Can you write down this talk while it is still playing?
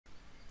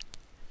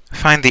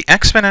Find the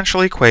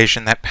exponential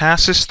equation that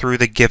passes through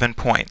the given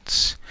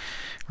points.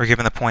 We're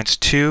given the points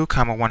 2,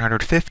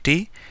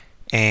 150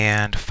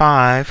 and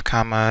 5,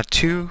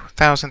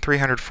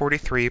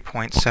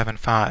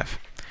 2343.75.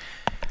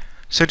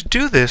 So to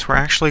do this, we're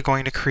actually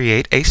going to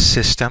create a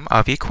system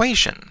of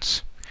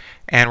equations.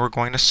 And we're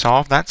going to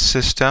solve that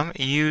system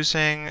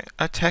using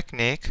a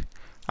technique,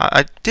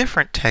 a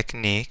different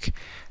technique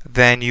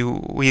than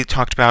we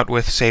talked about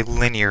with, say,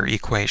 linear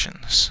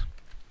equations.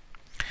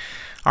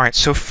 Alright,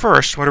 so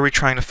first, what are we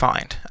trying to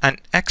find? An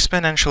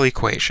exponential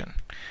equation.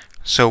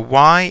 So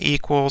y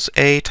equals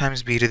a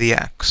times b to the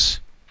x.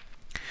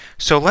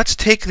 So let's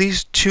take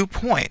these 2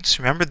 points.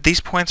 Remember,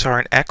 these points are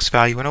an x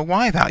value and a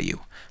y value.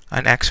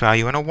 An x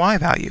value and a y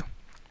value.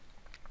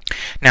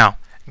 Now,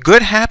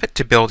 good habit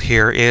to build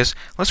here is,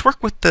 let's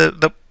work with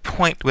the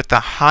point with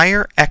the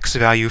higher x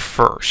value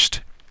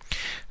first.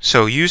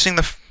 So using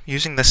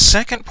the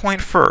second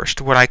point first,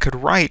 what I could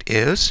write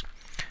is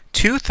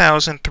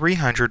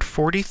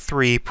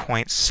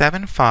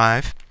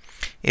 2343.75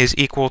 is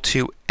equal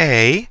to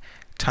a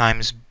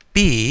times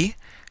b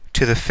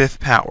to the 5th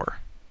power.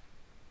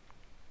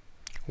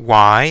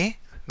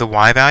 The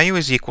y value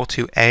is equal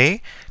to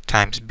a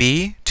times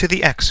b to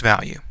the x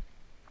value.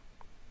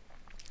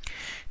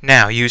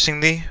 Now,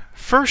 using the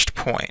first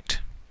point,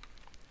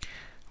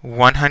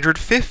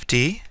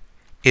 150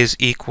 is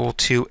equal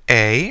to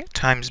a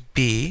times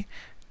b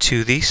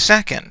to the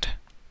 2nd.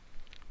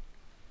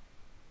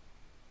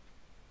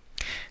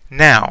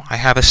 Now, I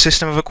have a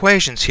system of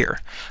equations here,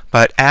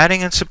 but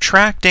adding and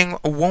subtracting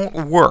won't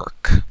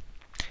work.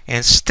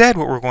 Instead,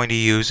 what we're going to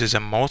use is a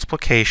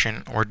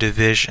multiplication or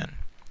division.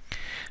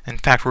 In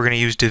fact, we're going to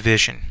use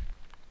division.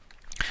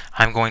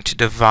 I'm going to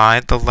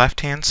divide the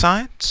left-hand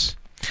sides.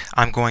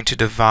 I'm going to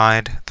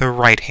divide the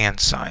right-hand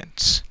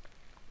sides.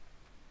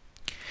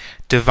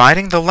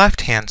 Dividing the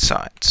left-hand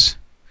sides,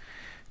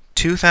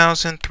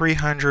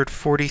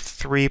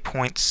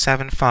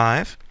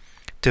 2343.75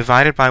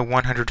 divided by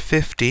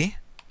 150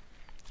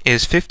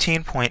 is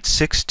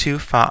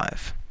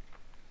 15.625.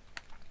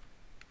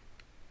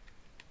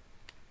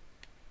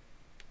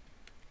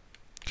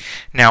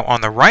 Now,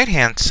 on the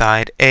right-hand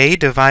side, a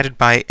divided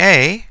by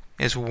a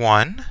is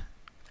 1.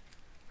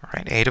 All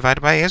right, a divided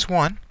by a is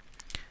 1.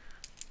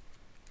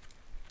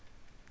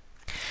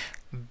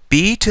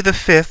 b to the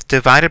 5th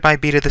divided by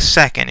b to the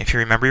 2nd. If you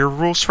remember your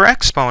rules for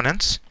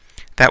exponents,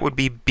 that would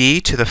be b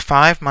to the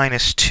 5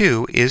 minus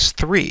 2 is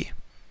 3.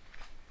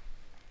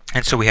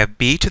 And so we have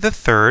b to the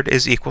 3rd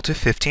is equal to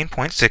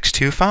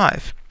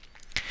 15.625.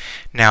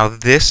 Now,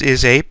 this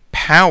is a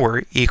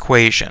power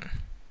equation.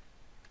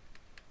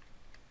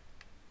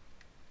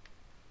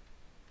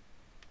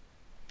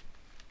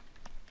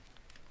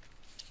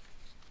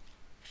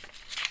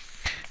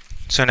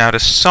 So now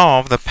to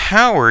solve the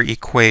power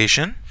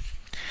equation,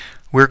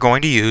 we're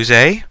going to use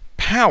a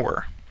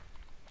power.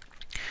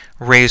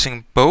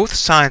 Raising both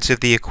sides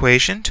of the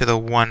equation to the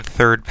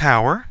 1/3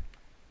 power.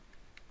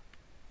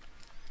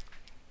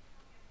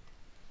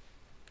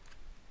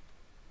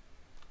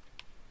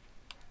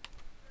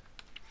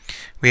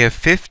 We have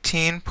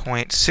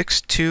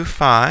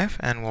 15.625,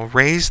 and we'll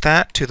raise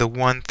that to the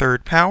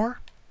 1/3 power.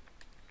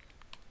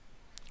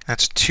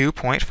 That's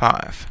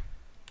 2.5.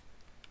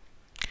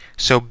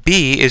 So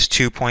b is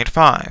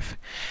 2.5.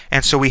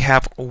 And so we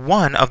have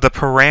one of the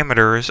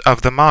parameters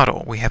of the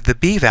model. We have the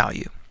b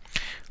value.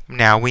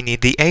 Now we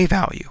need the a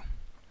value.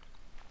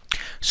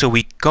 So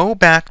we go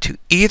back to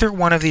either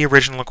one of the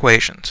original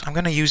equations. I'm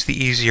going to use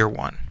the easier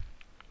one.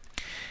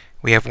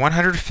 We have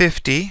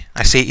 150.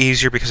 I say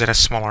easier because it has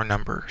smaller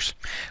numbers.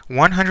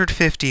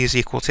 150 is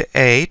equal to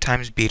a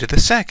times b to the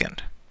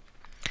 2nd.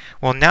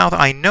 Well, now that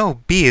I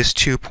know b is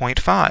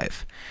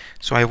 2.5,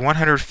 so I have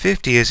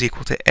 150 is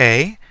equal to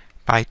a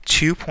by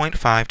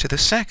 2.5 to the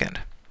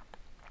 2nd.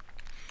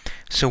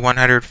 So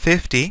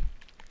 150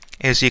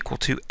 is equal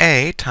to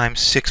a times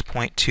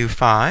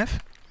 6.25.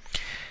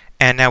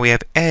 And now we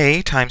have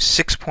a times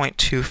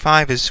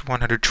 6.25 is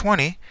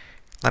 120.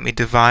 Let me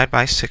divide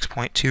by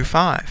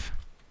 6.25.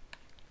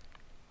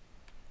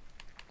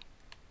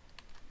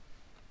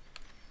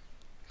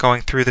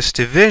 Going through this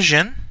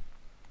division,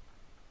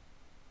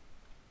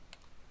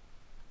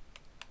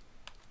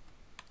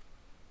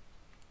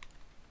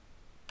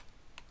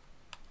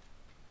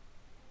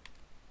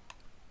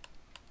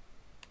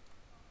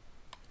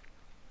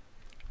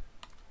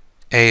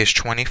 a is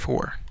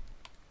 24.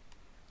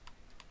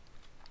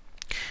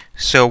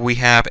 So we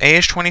have a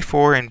is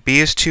 24 and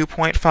b is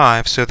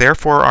 2.5, so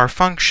therefore our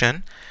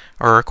function,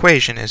 or our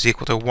equation, is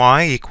equal to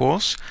y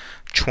equals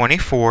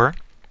 24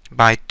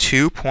 by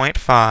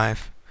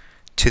 2.5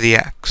 to the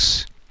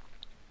x.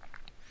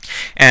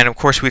 And of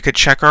course we could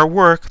check our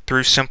work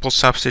through simple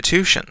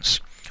substitutions.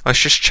 Let's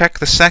just check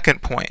the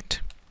second point.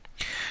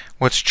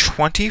 What's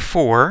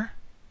 24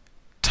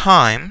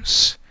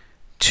 times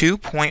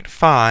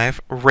 2.5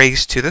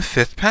 raised to the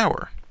 5th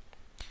power?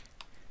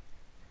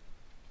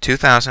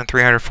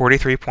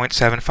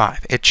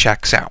 2,343.75. It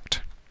checks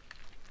out.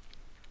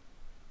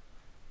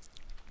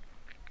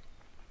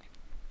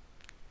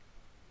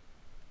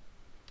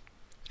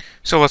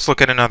 So let's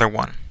look at another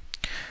one.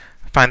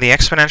 Find the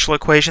exponential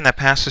equation that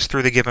passes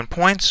through the given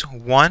points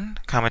 1,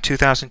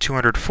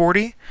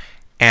 2,240,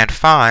 and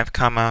 5,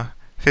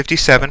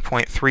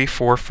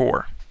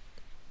 57.344.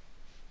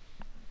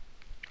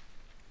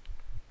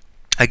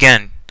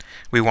 Again,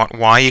 we want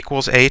y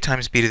equals a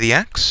times b to the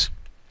x,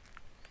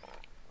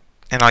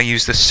 and I'll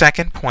use the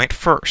second point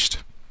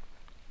first.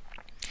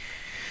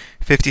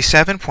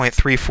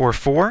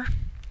 57.344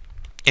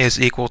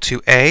 is equal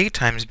to a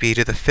times b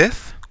to the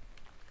fifth,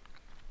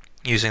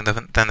 using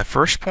then the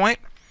first point.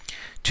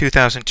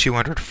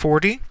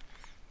 2,240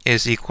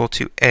 is equal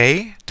to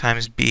a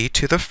times b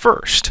to the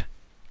first.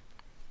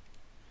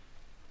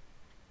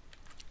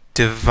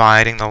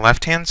 Dividing the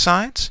left-hand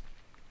sides,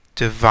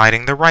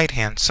 dividing the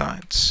right-hand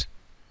sides.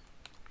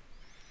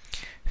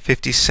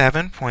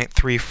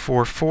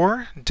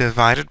 57.344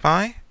 divided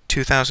by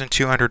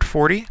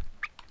 2,240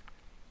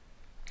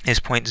 is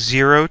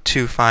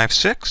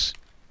 0.0256.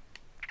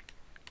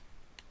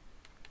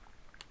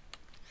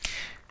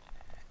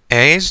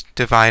 A's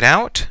divide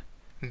out.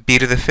 B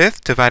to the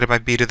fifth divided by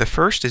b to the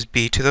first is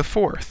b to the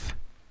fourth.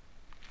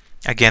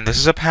 Again, this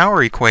is a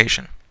power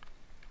equation.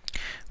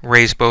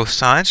 Raise both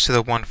sides to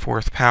the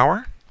 1/4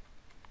 power.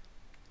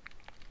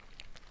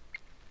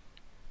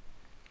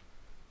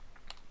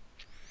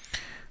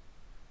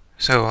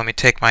 So let me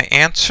take my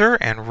answer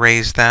and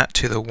raise that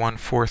to the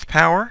 1/4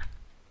 power.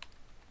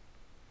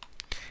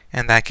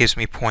 And that gives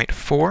me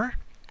 0.4.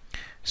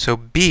 So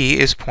b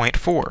is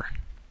 0.4.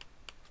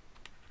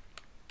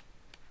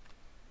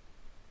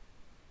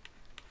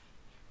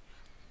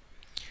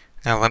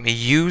 Now let me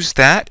use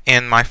that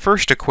in my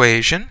first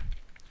equation.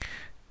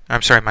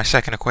 I'm sorry, my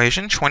second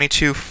equation.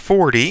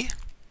 2240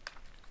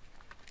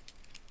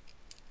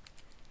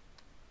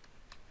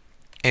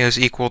 is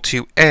equal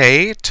to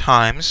a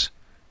times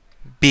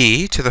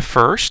b to the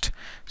first.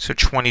 So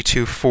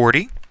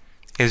 2240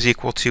 is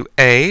equal to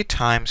a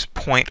times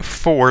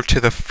 0.4 to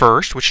the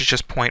first, which is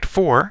just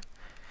 0.4.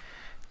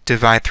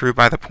 Divide through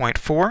by the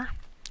 0.4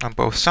 on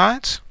both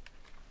sides.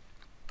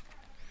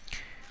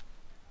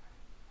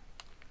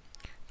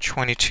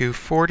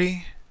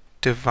 2240,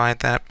 divide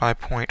that by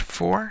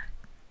 0.4,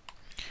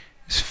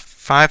 is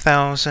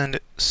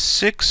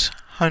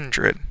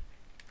 5,600.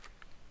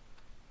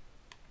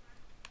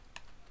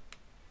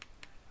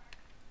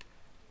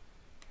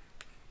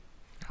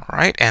 All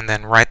right, and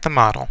then write the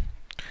model.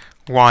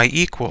 Y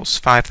equals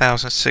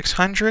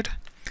 5,600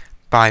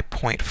 by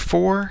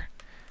 0.4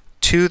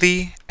 to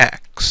the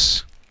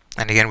x.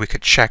 And again, we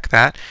could check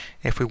that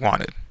if we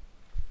wanted.